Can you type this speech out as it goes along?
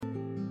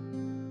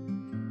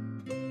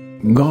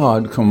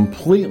God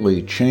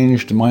Completely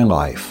Changed My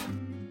Life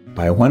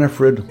by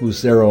Winifred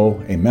Lucero,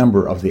 a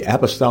member of the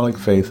Apostolic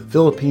Faith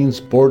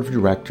Philippines Board of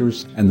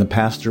Directors and the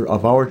pastor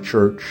of our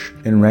church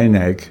in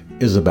Rheneg,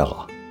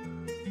 Isabela.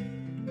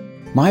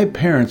 My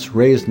parents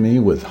raised me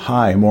with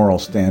high moral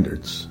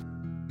standards.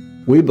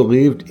 We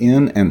believed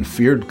in and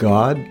feared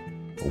God,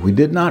 but we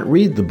did not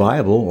read the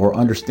Bible or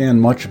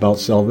understand much about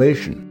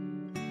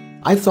salvation.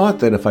 I thought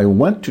that if I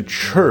went to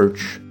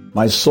church,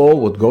 my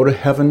soul would go to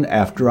heaven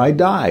after I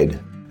died,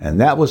 and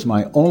that was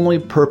my only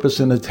purpose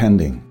in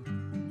attending.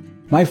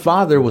 My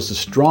father was a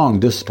strong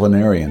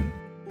disciplinarian,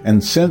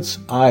 and since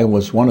I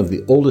was one of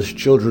the oldest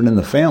children in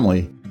the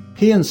family,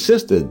 he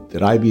insisted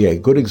that I be a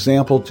good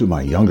example to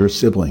my younger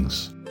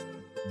siblings.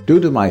 Due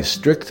to my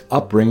strict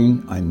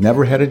upbringing, I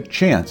never had a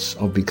chance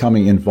of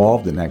becoming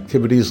involved in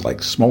activities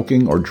like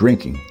smoking or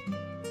drinking.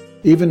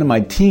 Even in my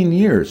teen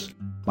years,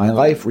 my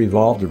life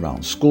revolved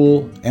around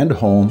school and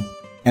home,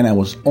 and I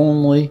was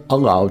only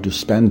allowed to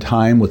spend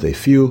time with a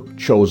few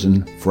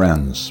chosen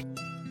friends.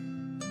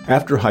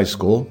 After high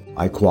school,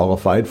 I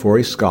qualified for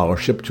a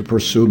scholarship to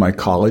pursue my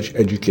college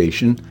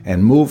education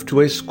and moved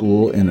to a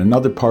school in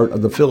another part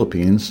of the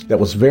Philippines that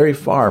was very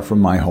far from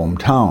my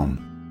hometown.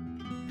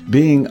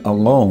 Being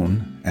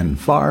alone and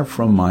far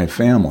from my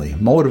family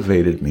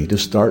motivated me to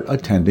start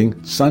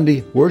attending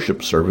Sunday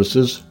worship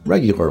services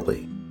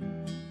regularly.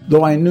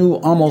 Though I knew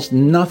almost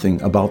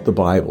nothing about the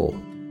Bible,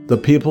 the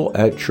people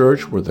at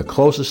church were the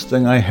closest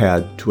thing I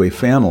had to a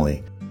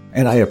family,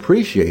 and I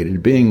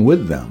appreciated being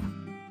with them.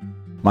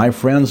 My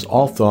friends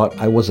all thought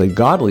I was a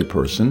godly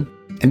person,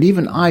 and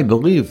even I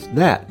believed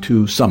that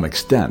to some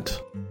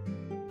extent.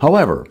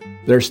 However,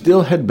 there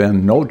still had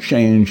been no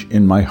change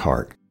in my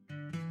heart.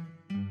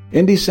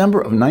 In December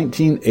of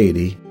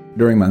 1980,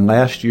 during my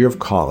last year of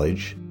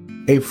college,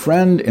 a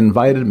friend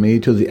invited me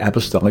to the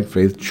Apostolic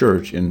Faith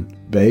Church in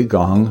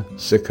Bagong,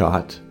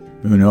 Sikat,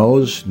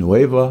 Munoz,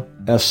 Nueva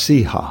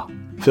Ecija,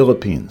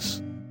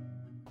 Philippines.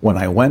 When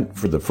I went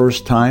for the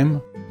first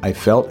time, I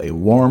felt a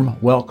warm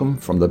welcome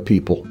from the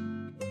people.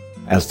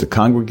 As the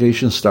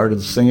congregation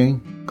started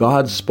singing,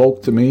 God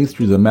spoke to me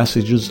through the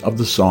messages of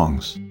the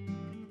songs.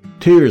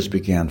 Tears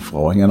began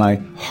flowing, and I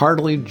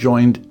heartily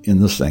joined in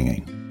the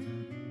singing.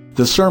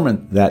 The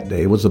sermon that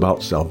day was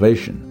about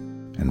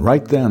salvation, and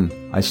right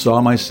then I saw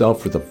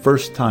myself for the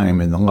first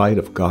time in the light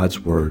of God's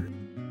Word.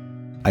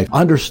 I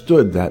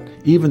understood that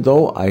even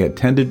though I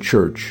attended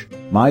church,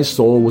 my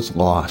soul was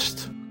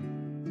lost.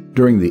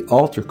 During the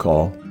altar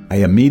call, I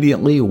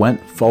immediately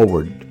went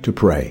forward to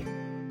pray.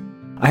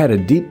 I had a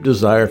deep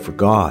desire for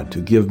God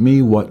to give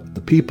me what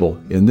the people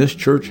in this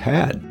church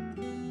had.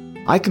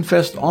 I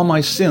confessed all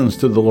my sins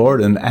to the Lord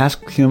and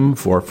asked Him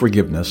for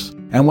forgiveness,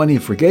 and when He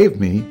forgave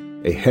me,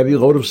 a heavy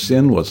load of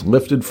sin was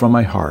lifted from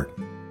my heart.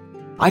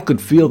 I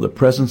could feel the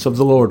presence of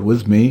the Lord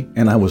with me,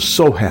 and I was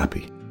so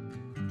happy.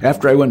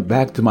 After I went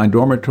back to my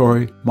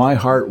dormitory, my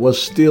heart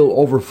was still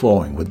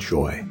overflowing with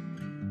joy.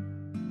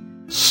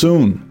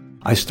 Soon,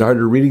 I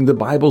started reading the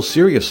Bible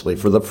seriously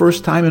for the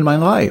first time in my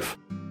life.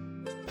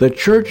 The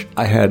church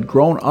I had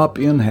grown up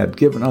in had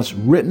given us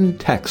written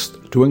text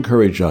to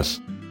encourage us,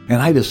 and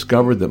I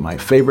discovered that my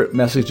favorite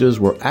messages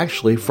were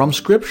actually from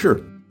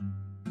Scripture.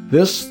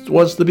 This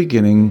was the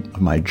beginning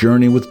of my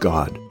journey with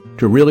God,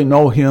 to really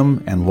know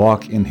Him and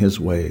walk in His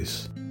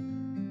ways.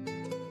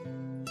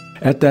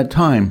 At that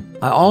time,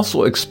 I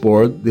also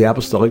explored the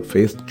Apostolic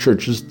Faith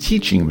Church's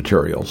teaching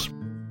materials.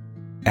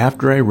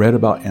 After I read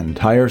about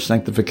entire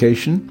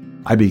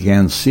sanctification, I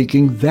began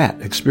seeking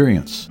that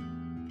experience.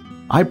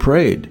 I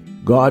prayed,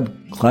 God,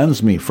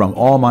 cleanse me from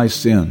all my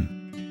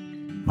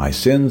sin. My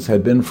sins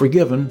had been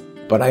forgiven,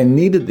 but I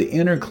needed the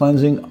inner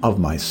cleansing of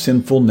my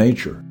sinful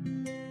nature.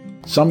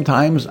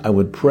 Sometimes I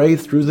would pray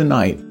through the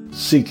night,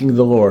 seeking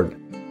the Lord.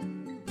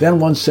 Then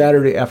one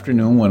Saturday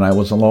afternoon, when I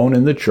was alone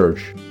in the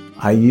church,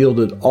 I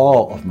yielded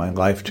all of my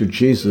life to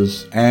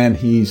Jesus, and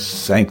He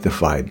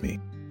sanctified me.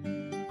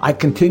 I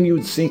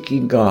continued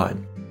seeking God,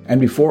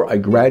 and before I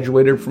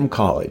graduated from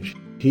college,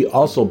 He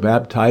also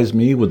baptized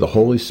me with the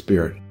Holy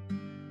Spirit.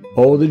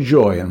 Oh, the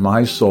joy in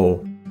my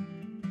soul.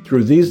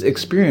 Through these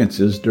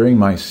experiences during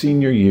my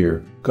senior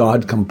year,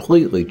 God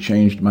completely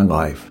changed my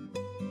life.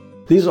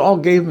 These all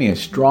gave me a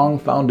strong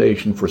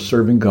foundation for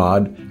serving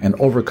God and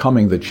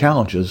overcoming the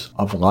challenges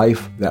of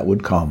life that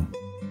would come.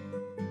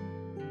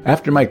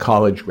 After my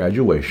college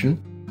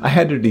graduation, I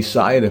had to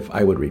decide if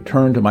I would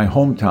return to my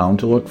hometown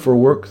to look for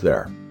work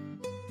there.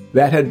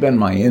 That had been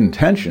my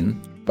intention,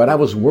 but I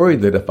was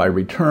worried that if I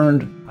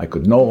returned, I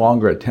could no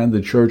longer attend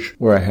the church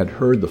where I had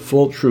heard the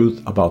full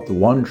truth about the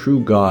one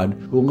true God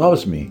who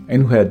loves me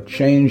and who had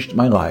changed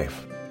my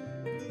life.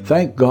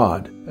 Thank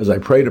God, as I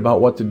prayed about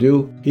what to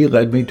do, He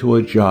led me to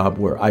a job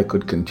where I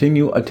could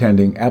continue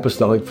attending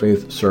Apostolic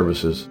Faith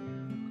services.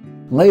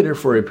 Later,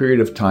 for a period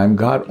of time,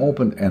 God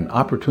opened an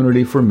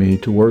opportunity for me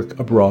to work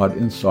abroad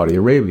in Saudi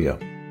Arabia.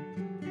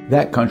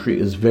 That country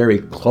is very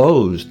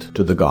closed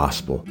to the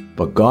gospel,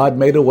 but God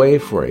made a way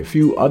for a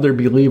few other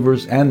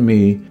believers and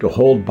me to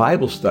hold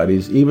Bible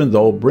studies even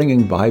though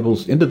bringing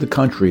Bibles into the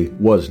country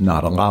was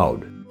not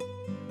allowed.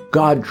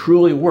 God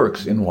truly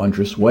works in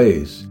wondrous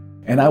ways,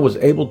 and I was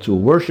able to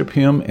worship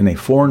Him in a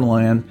foreign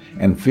land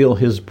and feel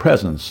His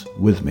presence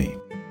with me.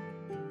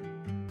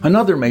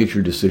 Another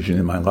major decision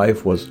in my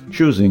life was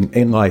choosing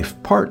a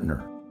life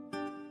partner.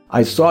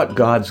 I sought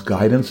God's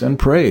guidance and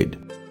prayed,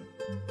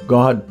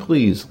 God,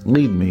 please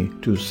lead me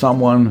to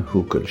someone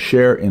who could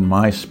share in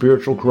my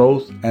spiritual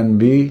growth and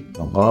be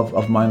the love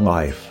of my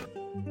life.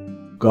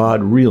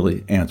 God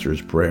really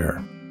answers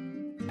prayer.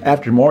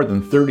 After more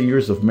than 30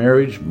 years of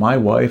marriage, my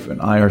wife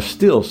and I are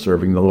still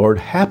serving the Lord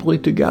happily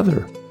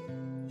together.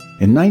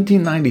 In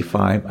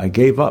 1995, I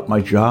gave up my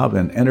job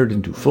and entered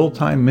into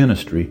full-time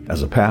ministry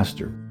as a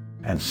pastor.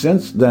 And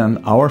since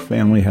then, our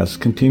family has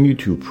continued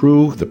to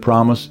prove the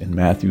promise in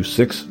Matthew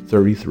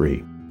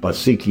 6:33. But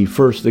seek ye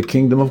first the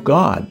kingdom of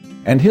God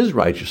and His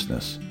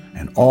righteousness,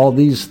 and all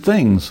these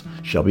things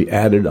shall be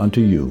added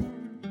unto you.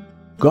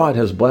 God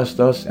has blessed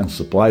us and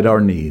supplied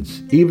our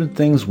needs, even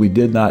things we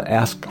did not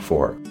ask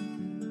for.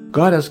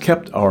 God has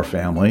kept our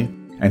family,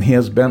 and He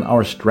has been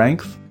our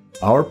strength,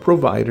 our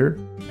provider,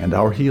 and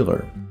our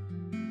healer.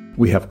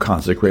 We have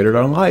consecrated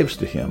our lives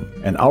to Him,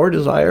 and our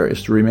desire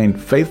is to remain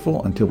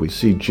faithful until we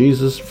see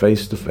Jesus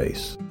face to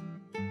face.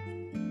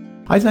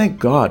 I thank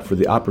God for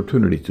the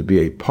opportunity to be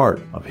a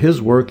part of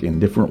His work in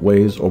different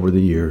ways over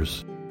the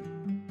years.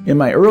 In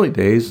my early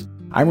days,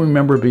 I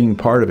remember being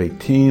part of a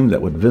team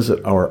that would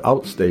visit our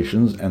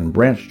outstations and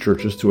branch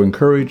churches to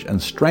encourage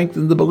and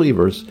strengthen the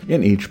believers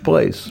in each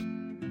place.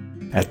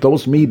 At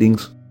those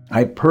meetings,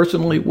 I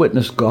personally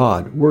witnessed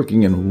God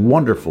working in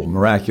wonderful,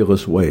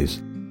 miraculous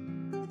ways.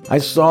 I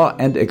saw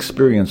and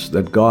experienced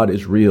that God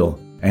is real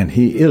and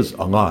He is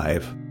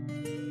alive.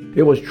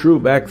 It was true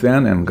back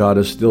then, and God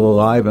is still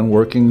alive and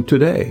working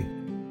today.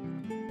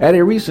 At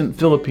a recent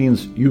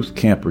Philippines youth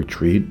camp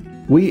retreat,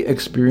 we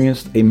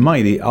experienced a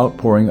mighty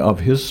outpouring of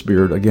His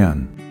Spirit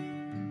again.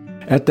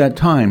 At that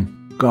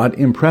time, God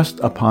impressed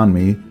upon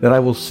me that I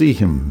will see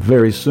Him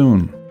very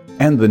soon,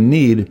 and the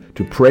need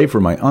to pray for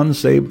my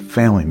unsaved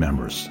family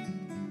members.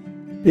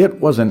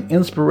 It was an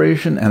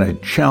inspiration and a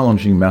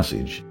challenging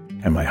message,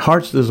 and my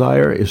heart's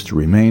desire is to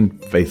remain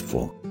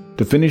faithful,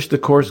 to finish the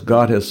course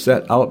God has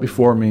set out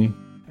before me,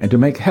 and to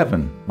make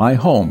heaven my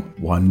home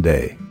one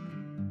day.